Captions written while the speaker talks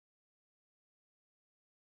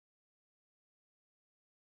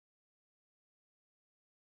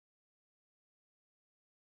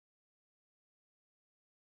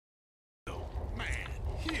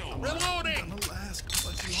Reloading!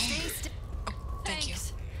 Thank you.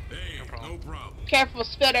 Hey, no problem. Careful,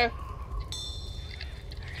 Spitter.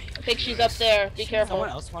 I think she's up there. Be careful. Someone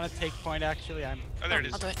else want to take point? Actually, I'm. Oh, there it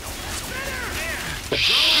is. I'll do it.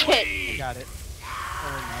 Shit! I got it.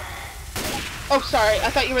 Oh, sorry. I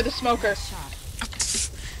thought you were the smoker.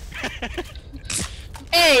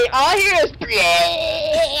 Hey, all I hear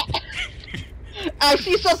is. I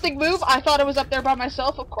see something move. I thought it was up there by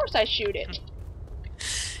myself. Of course, I shoot it.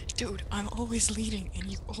 Dude, I'm always leading, and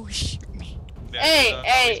you always shoot me.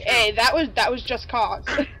 Hey! That was just cause.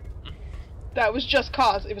 That was just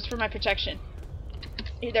cause. It was for my protection.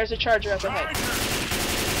 Hey, there's a charger up ahead.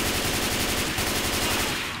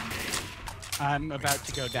 I'm about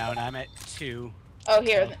to go down. I'm at 2. Oh,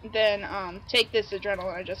 here. Then take this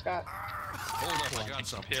adrenaline I just got. Hold up, I got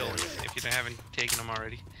some Pills, if you haven't taken them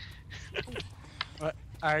already. What?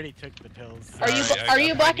 I already took the pills. Are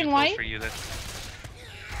you black and white? For you,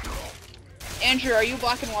 Andrew, are you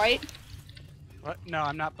black and white? What? No,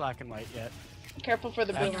 I'm not black and white yet. Careful for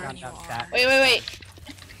the That's boomer. not that. Wait.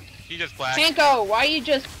 She just black. HANKo, why you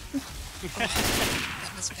just...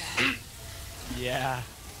 That was bad. Yeah.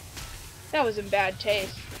 That was in bad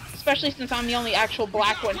taste. Especially since I'm the only actual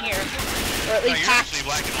black one here. Or at least you're half... actually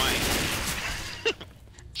black and white.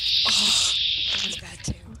 That was bad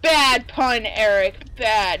too. Bad pun, Eric.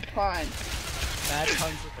 Bad pun. Bad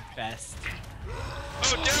puns are the best.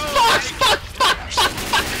 Oh no! Fuck!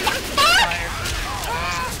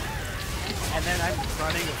 And then I'm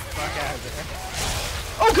running the fuck out of there.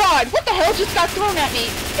 Oh god, what the hell just got thrown at me?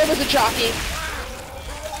 It was a jockey.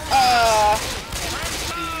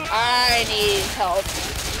 I need help.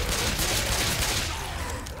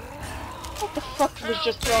 What the fuck was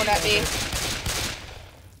just thrown at me?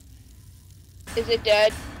 Is it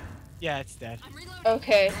dead? Yeah, it's dead.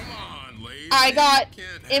 Okay. I got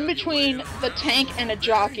in between the tank and a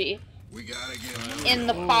jockey in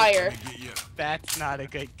the fire. That's not a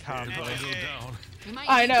good combo.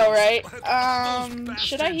 I know, right?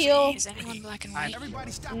 Should I heal? Is anyone black and white?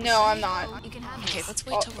 No, I'm not. Okay, let's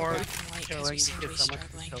wait till we're Or black and white because we killing seem to be because someone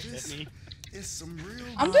struggling. killed at me.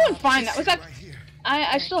 I'm doing fine. That was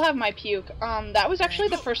I still have my puke. That was actually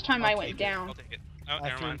the first time I went down. I'll take it. Oh,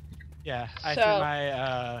 never mind. Yeah, I So- threw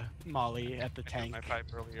my molly at the I tank. my pipe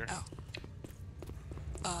earlier.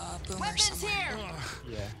 Boomer somewhere.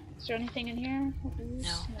 Yeah. Is there anything in here?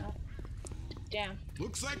 No. Damn.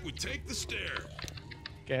 Looks like we take the stair.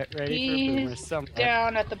 Get ready for a boomer He's somewhere.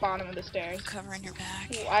 down at the bottom of the stairs. I'm covering your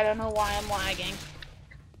back. Ooh, I don't know why I'm lagging.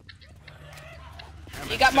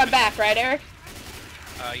 You got my back, right, Eric?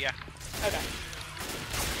 Yeah. Okay.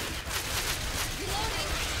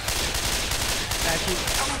 Actually,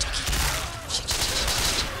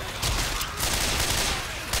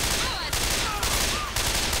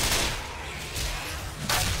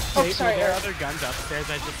 Oh, sorry, there are Eric. other guns upstairs.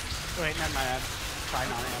 I just wait. Never mind. I'm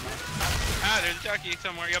trying on ammo. Ah, there's a jockey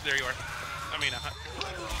somewhere. Yep, there you are. I mean,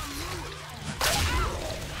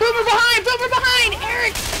 Boomer behind! Boomer behind!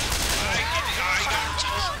 Eric!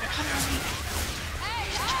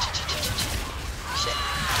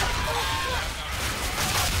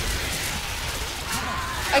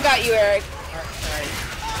 I got you, Eric.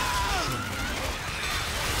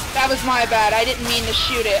 That was my bad. I didn't mean to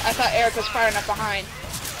shoot it. I thought Eric was firing up behind.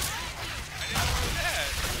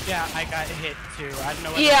 Yeah, I got hit too. I don't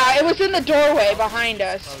know what. Yeah, it was in the doorway behind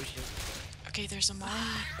us. Oh shit. Okay, there's a molly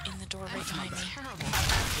in the door right behind me.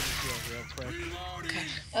 Real quick. Okay.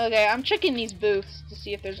 Okay, I'm checking these booths to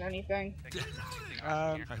see if there's anything.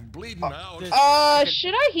 I'm bleeding out.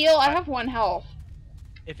 Should I heal? I have 1 health.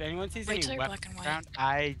 If anyone sees Wait till any you're weapons black and white. around,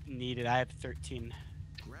 I need it. I have 13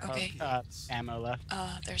 Okay. ammo left.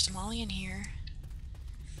 There's a molly in here.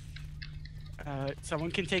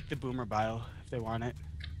 Someone can take the boomer bile if they want it.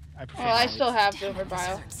 I prefer Well, I mollies. still have Boomer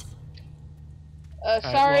Bile.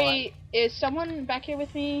 Sorry, is someone back here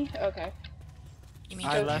with me? Okay. You mean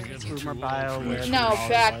I over left here with the you? boomer bile where No, the molly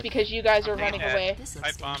back was. because you guys were running away.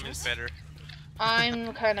 pipe bomb is better.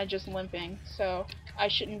 I'm kind of just limping, so I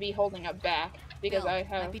shouldn't be holding up back because I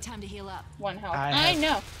have Might be time to heal up. 1 health. I I have-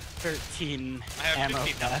 know. 13 I have ammo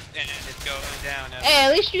 15 left. and it's going down. Hey,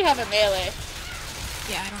 at least you have a melee.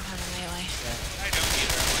 Yeah, I don't have a melee. I don't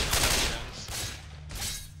either. I want some guns.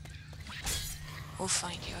 We'll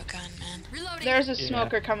find you a gun, man. Reloading. There's a Yeah.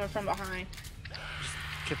 smoker coming from behind.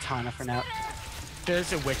 Katana for now.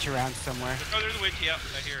 There's a witch around somewhere. Oh, there's a witch. Yep,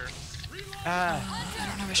 I hear her. I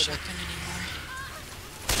don't have a shotgun anymore.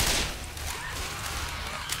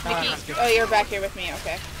 Mickey, oh, you're back here with me.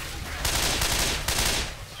 Okay.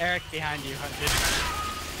 Eric behind you, hunted.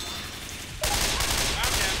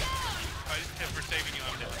 I'm dead. Oh, just for saving you,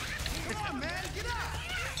 I'm dead.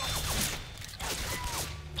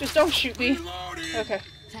 Just don't shoot me. Okay.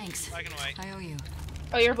 Thanks. Black and white. I owe you.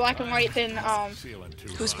 Oh, you're black and white, then, Feeling too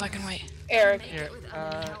Who's hot. black and white? Eric. Here,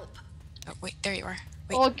 Oh, wait, there you are.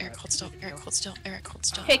 Wait, Oh. Eric, hold still. Eric, hold still. Eric, hold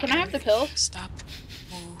still. Hey, can I have the pills? Stop.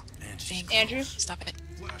 Moving. Andrew? Stop it.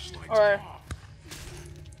 Flashlights Or, off.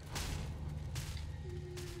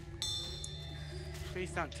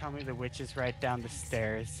 please don't tell me the witch is right down the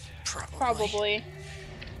stairs. probably.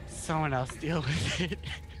 Someone else deal with it.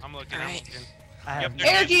 I'm looking. I'm Alright. looking. I have Yep,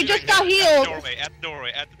 Eric, you right just here, got At the healed. doorway. At the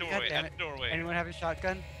doorway. At the God doorway. damn At it. the doorway. Anyone have a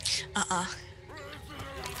shotgun?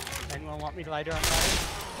 Anyone want me to light her on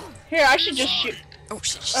fire? Here, I should just shoot. Oh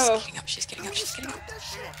shit, she's Oh. getting up, she's getting up, she's getting up.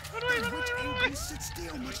 Sit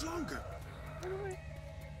still much longer.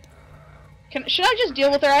 Should I just deal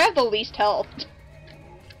with her? I have the least health.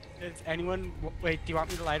 Is anyone... Wait, do you want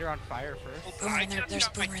me to light her on fire first? Boomer in there, there's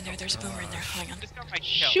a boomer in there, there's a boomer in there. Hang on. Just got my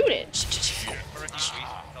kill. Shoot it. Shit, shit, shit. Already wasted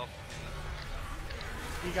health.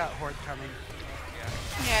 You got Horde coming.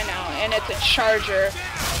 Yeah, I know, and it's a charger.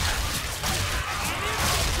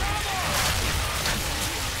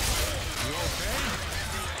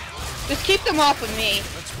 Just keep them off of me.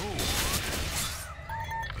 Let's move.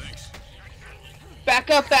 Thanks.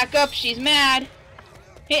 Back up, she's mad.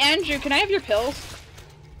 Hey, Andrew, can I have your pills?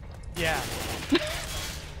 Yeah.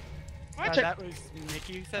 What? That was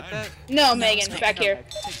Mickey who said that? No, No, Megan, it's back Megan. here.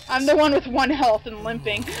 I'm the one with 1 health and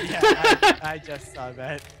limping. Yeah, I just saw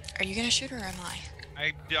that. Are you gonna shoot her or am I?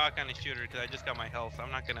 I'm not gonna shoot her because I just got my health.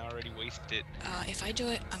 I'm not gonna already waste it. If I do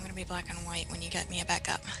it, I'm gonna be black and white when you get me a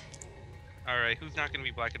backup. Alright, who's not gonna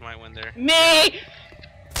be black and white when they're... Me!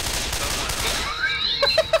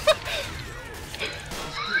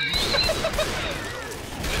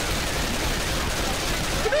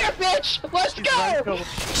 Come here, bitch! Let's go!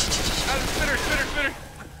 Spitter!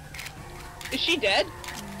 Is she dead? No,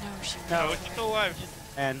 she No, No, she's still alive.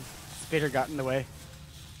 and Spitter got in the way.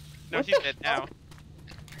 No, What she's the dead now.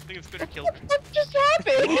 I think Spitter killed her. What just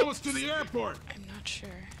happened? Follow us to the airport. I'm not sure.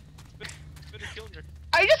 Spitter killed her.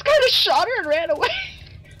 I just kind of shot her and ran away.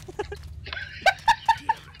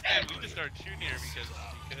 And we just started shooting her because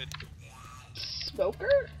we could.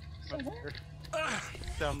 Smoker?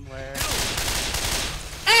 Somewhere.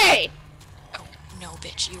 Hey! Oh, no,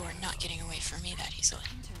 bitch, you are not getting away from me that easily.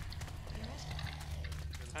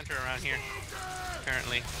 There's a hunter around here.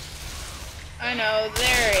 Apparently. I know,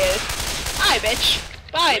 there he is. Hi, bitch.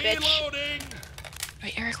 Bye, bitch. Reloading.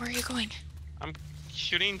 Wait, Eric, where are you going? I'm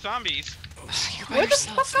shooting zombies. Ugh, you're by Where the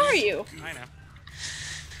yourself. fuck are you? I know.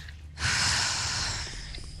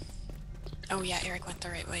 Oh yeah, Eric went the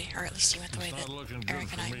right way, or at least he went the way It's that not looking good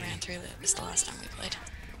Eric and for I me. ran through. It was the last time we played.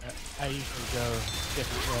 I usually go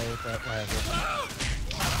different way, but whatever.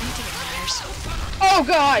 I don't think it matters. Oh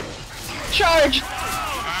god! Charge!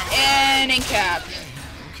 And in cap.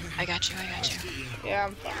 I got you, I got you. Yeah,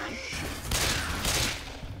 I'm fine.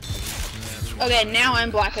 Okay, now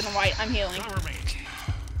I'm black and white. I'm healing. Cover me.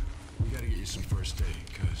 We gotta get you some first aid,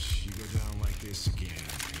 cause you go down like this again,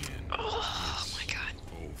 and Oh my god.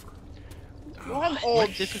 over. Well, I'm old.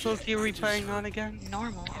 What difficulty are we playing on again?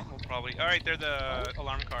 Normal. Well, probably. Alright, they're the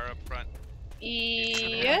alarm car up front.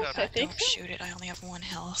 Yes, I think Don't so. shoot it, I only have 1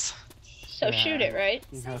 health. So shoot it, right?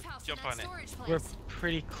 You know, Jump on it. we're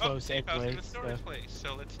pretty close safe house in anyways, the storage so place,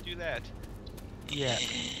 so let's do that. yeah.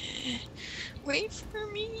 Wait for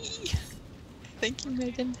me. Thank you,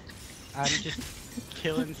 Megan. I'm just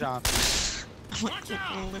killing zombies. I'm like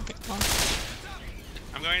limping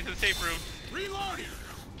off. I'm going into the safe room. Reloading.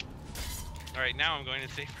 Alright, now I'm going to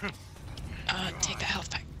the safe room. Take that health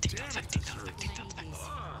back. Take that back, take that back, take that back.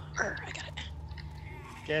 I got it.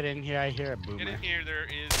 Get in here, I hear a Get boomer. in here, there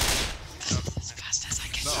is... As fast as I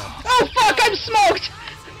can. Oh fuck, I'm smoked!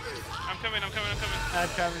 I'm coming. I'm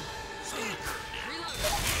coming.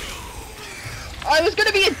 I was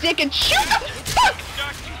gonna be a dick and shoot him! Fuck!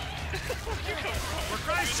 Jockey! For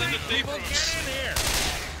Christ's sake, people, get in here.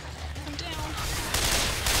 I'm down.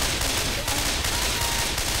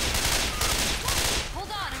 Hold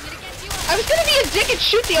on, I'm gonna get you I was gonna be a dick and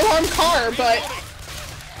shoot the alarm car, but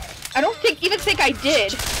I don't even think I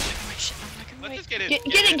did. I'm not gonna Let's wait. just get in.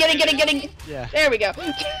 Getting. Yeah. There we go.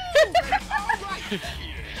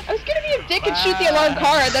 I was gonna be a dick and shoot the alarm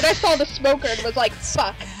car, and then I saw the smoker and was like,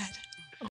 fuck.